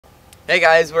Hey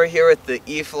guys, we're here with the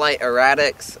E-flite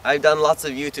Eratix. I've done lots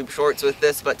of YouTube shorts with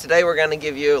this, but today we're going to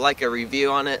give you like a review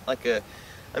on it. I'm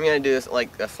going to do this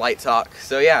like a flight talk.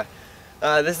 So yeah,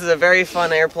 this is a very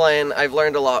fun airplane. I've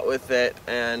learned a lot with it,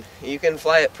 and you can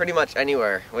fly it pretty much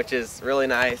anywhere, which is really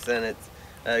nice, and it's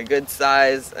a good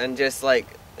size, and just like,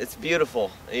 it's beautiful.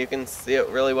 You can see it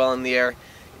really well in the air.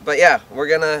 But yeah, we're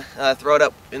going to throw it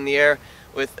up in the air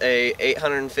with a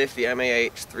 850 mAh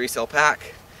 3-cell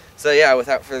pack. So yeah,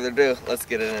 without further ado, let's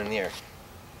get it in the air.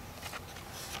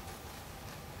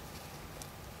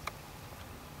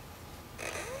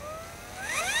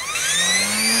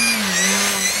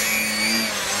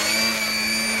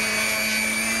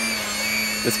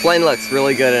 This plane looks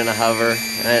really good in a hover,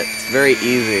 and it's very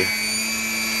easy.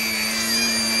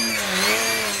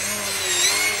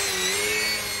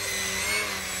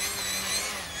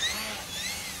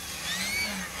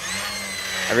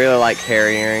 I really like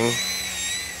carrying.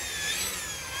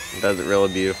 It does it really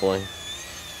beautifully.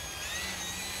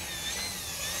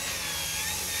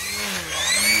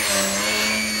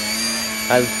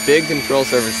 Has big control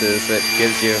surfaces that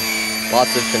gives you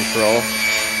lots of control.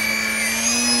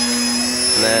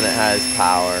 And then it has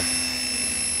power.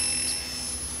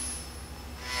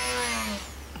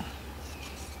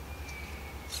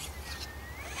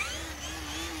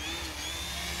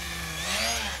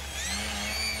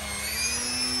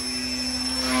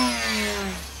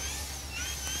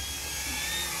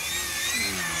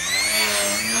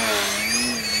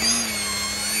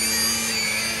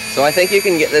 So I think you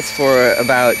can get this for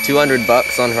about 200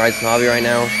 bucks on Horizon Hobby right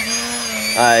now.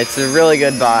 It's a really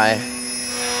good buy.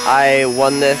 I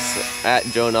won this at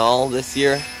Jonal this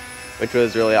year, which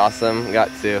was really awesome.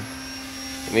 Got to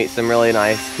meet some really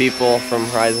nice people from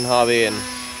Horizon Hobby, and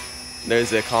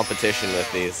there's a competition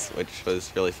with these, which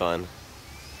was really fun.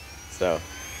 So.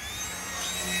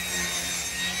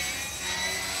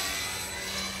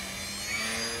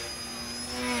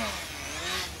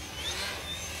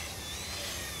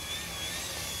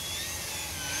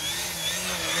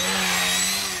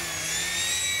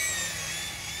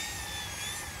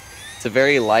 It's a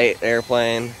very light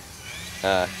airplane,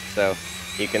 so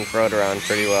you can throw it around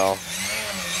pretty well.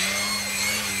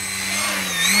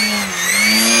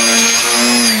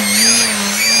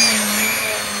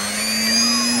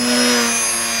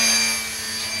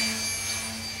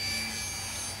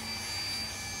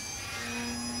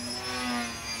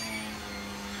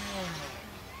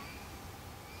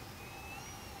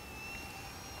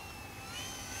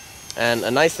 And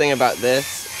a nice thing about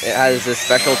this, it has this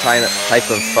special type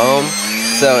of foam,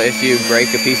 so if you break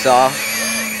a piece off,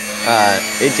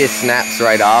 it just snaps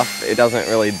right off. It doesn't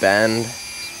really bend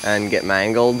and get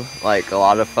mangled like a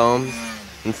lot of foams,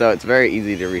 and so it's very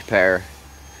easy to repair.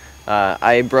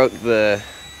 I broke the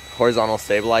horizontal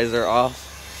stabilizer off.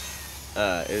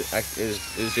 It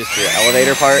was just the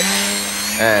elevator part,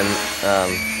 and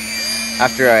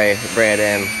after I bring it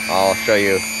in, I'll show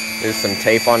you. There's some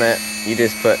tape on it. You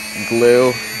just put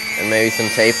glue and maybe some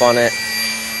tape on it,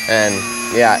 and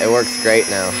yeah, it works great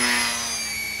now.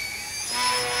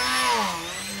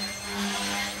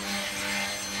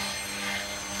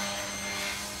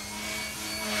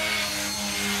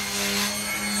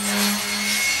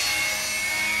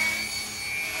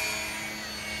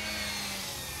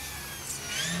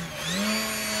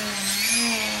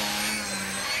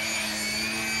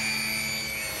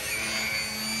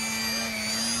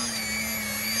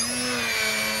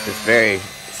 It's very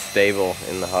stable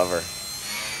in the hover.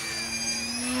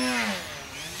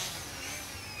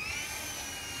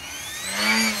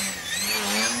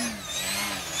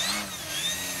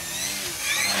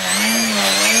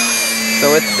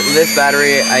 So with this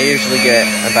battery, I usually get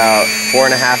about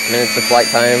 4.5 minutes of flight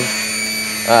time.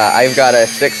 I've got a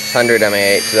 600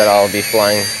 mAh that I'll be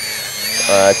flying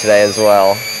today as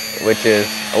well, which is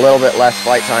a little bit less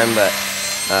flight time, but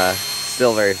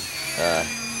still very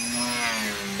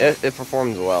it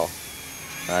performs well.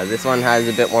 This one has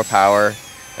a bit more power,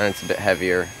 and it's a bit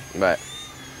heavier, but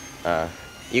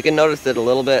you can notice it a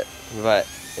little bit, but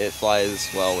it flies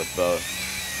well with both.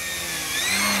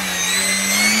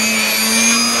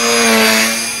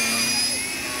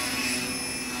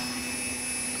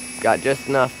 It's got just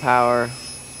enough power.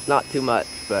 It's not too much,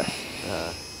 but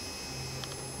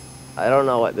I don't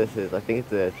know what this is. I think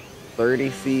it's a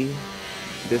 30C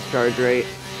discharge rate.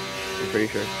 I'm pretty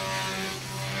sure.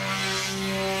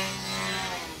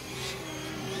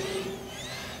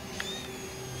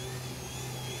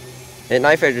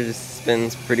 Knife edge just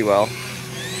spins pretty well.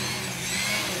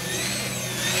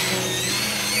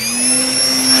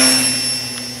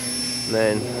 And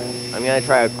then I'm gonna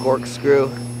try a corkscrew,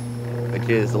 which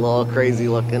is a little crazy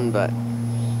looking, but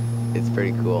it's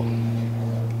pretty cool.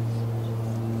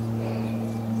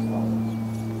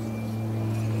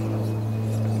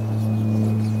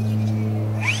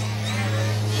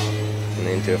 And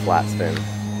into a flat spin.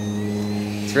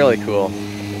 It's really cool,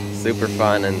 super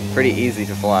fun, and pretty easy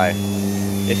to fly.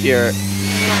 If you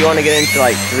want to get into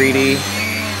like 3D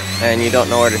and you don't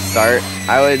know where to start,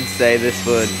 I would say this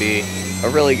would be a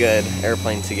really good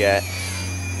airplane to get.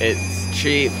 It's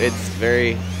cheap, it's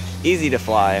very easy to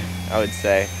fly, I would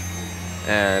say,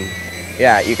 and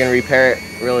yeah, you can repair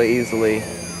it really easily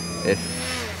if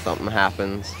something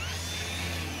happens.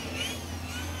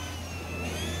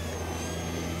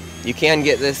 You can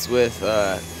get this with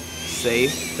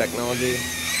SAFE technology,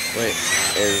 which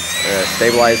is a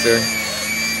stabilizer.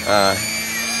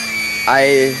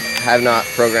 I have not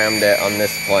programmed it on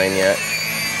this plane yet.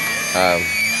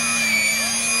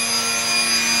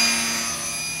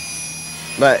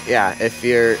 But yeah, if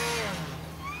you're,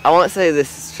 I won't say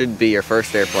this should be your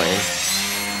first airplane,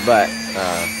 but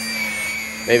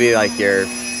maybe like your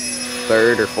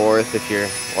third or fourth if you're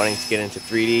wanting to get into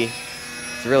 3D.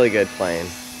 It's a really good plane.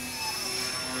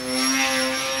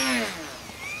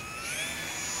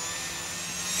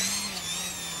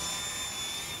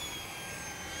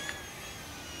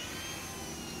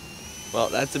 Well,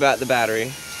 that's about the battery,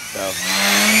 so.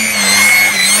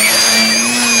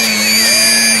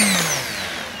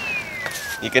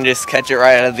 You can just catch it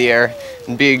right out of the air.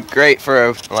 It'd be great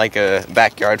for like a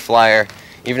backyard flyer.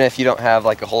 Even if you don't have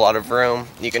like a whole lot of room,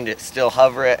 you can just still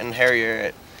hover it and harrier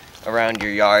it around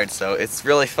your yard. So it's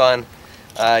really fun.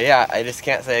 Yeah, I just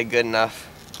can't say enough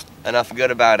good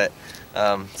about it.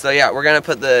 So yeah, we're gonna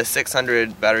put the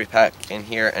 600 battery pack in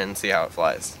here and see how it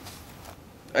flies.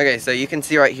 Okay, so you can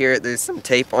see right here, there's some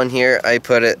tape on here. I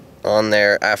put it on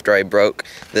there after I broke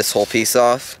this whole piece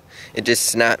off. It just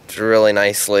snapped really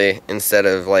nicely instead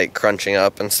of like crunching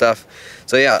up and stuff.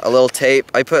 So yeah, a little tape.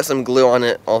 I put some glue on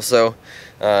it also,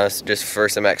 just for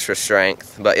some extra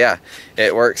strength. But yeah,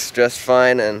 it works just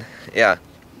fine, and yeah.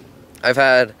 I've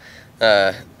had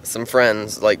some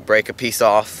friends like break a piece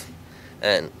off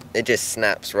and it just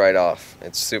snaps right off.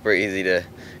 It's super easy to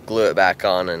glue it back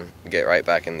on and get right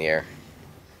back in the air.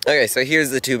 Okay, so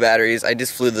here's the two batteries. I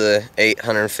just flew the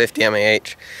 850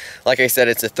 mAh. Like I said,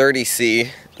 it's a 30C,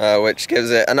 which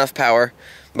gives it enough power,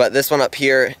 but this one up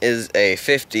here is a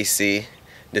 50C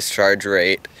discharge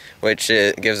rate, which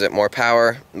gives it more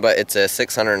power, but it's a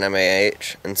 600 mAh,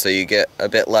 and so you get a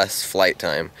bit less flight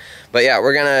time. But yeah,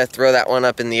 we're gonna throw that one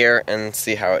up in the air and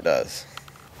see how it does.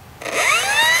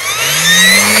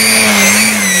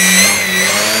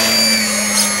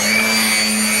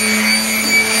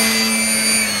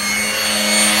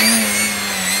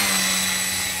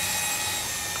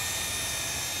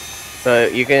 So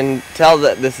you can tell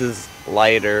that this is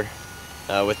lighter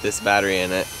with this battery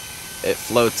in it. It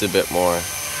floats a bit more.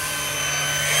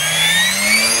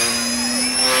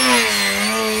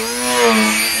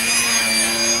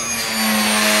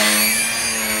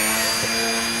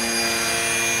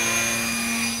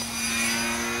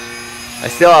 I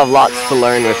still have lots to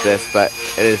learn with this, but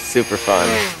it is super fun.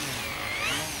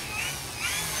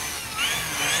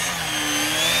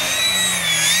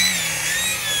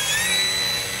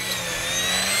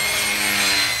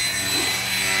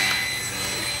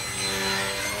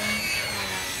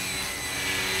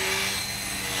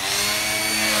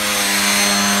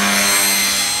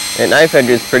 It knife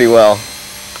edges pretty well.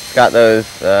 It's got those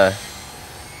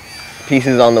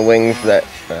pieces on the wings that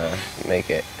make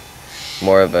it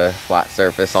more of a flat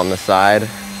surface on the side,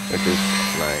 which is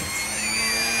nice.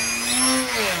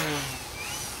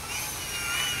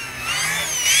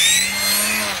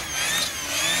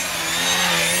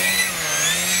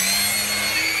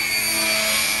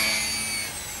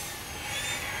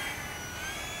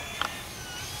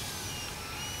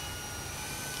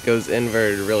 Goes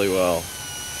inverted really well,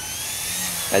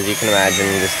 as you can imagine,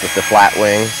 just with the flat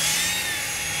wing.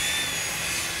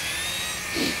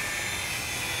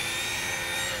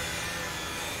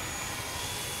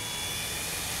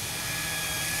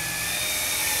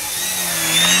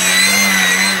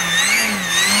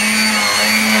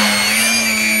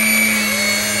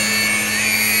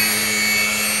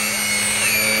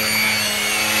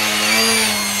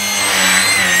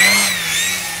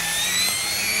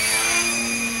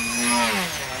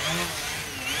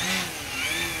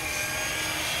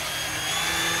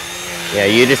 Yeah,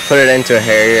 you just put it into a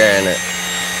Harrier, and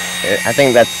I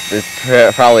think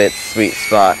it's probably its sweet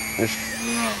spot. Just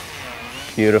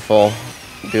beautiful.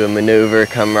 Do a maneuver,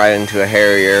 come right into a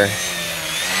Harrier.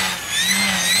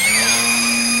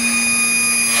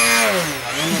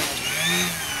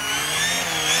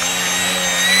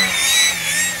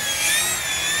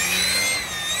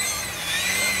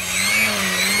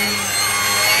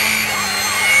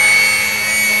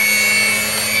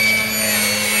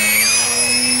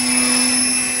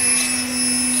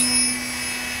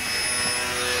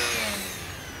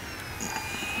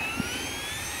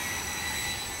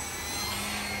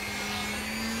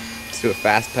 Let's do a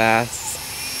fast pass.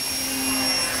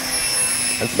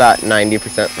 That's about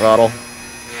 90% throttle.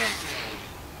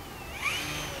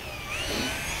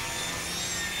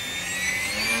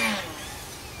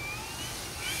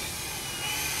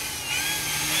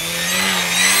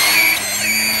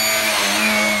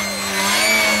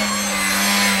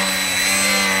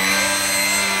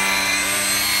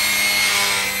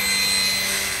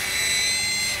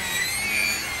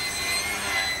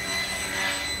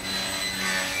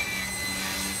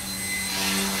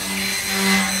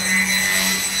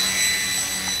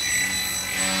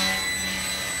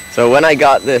 So when I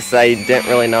got this, I didn't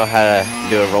really know how to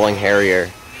do a rolling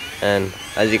Harrier, and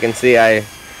as you can see, I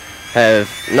have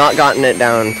not gotten it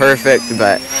down perfect,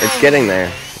 but it's getting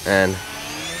there, and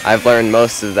I've learned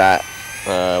most of that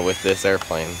with this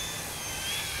airplane.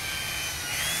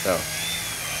 So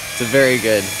it's a very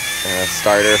good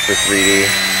starter for 3D.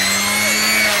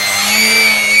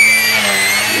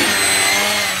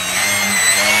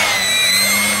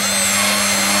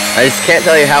 I just can't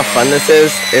tell you how fun this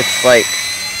is.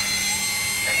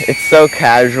 It's so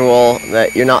casual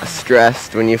that you're not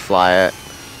stressed when you fly it.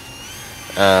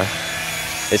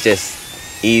 It's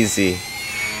just easy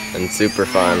and super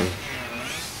fun.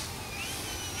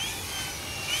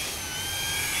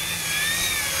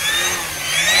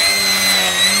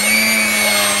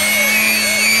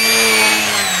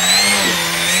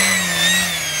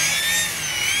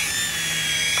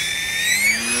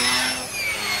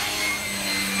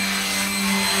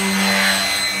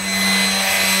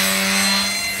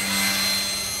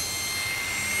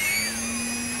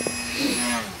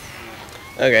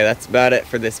 Okay, that's about it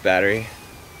for this battery.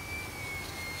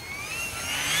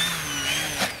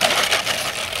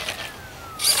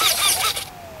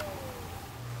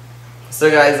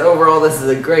 So guys, overall this is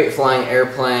a great flying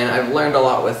airplane. I've learned a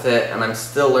lot with it and I'm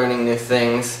still learning new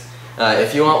things.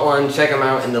 If you want one, check them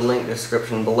out in the link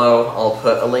description below. I'll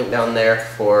put a link down there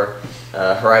for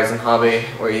Horizon Hobby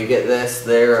where you get this.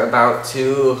 They're about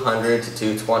 $200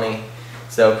 to $220,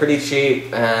 so pretty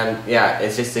cheap, and yeah,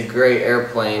 it's just a great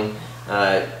airplane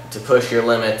to push your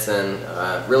limits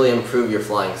and really improve your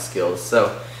flying skills.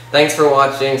 So thanks for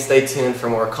watching, stay tuned for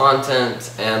more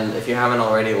content, and if you haven't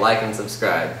already, like and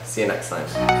subscribe. See you next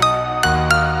time.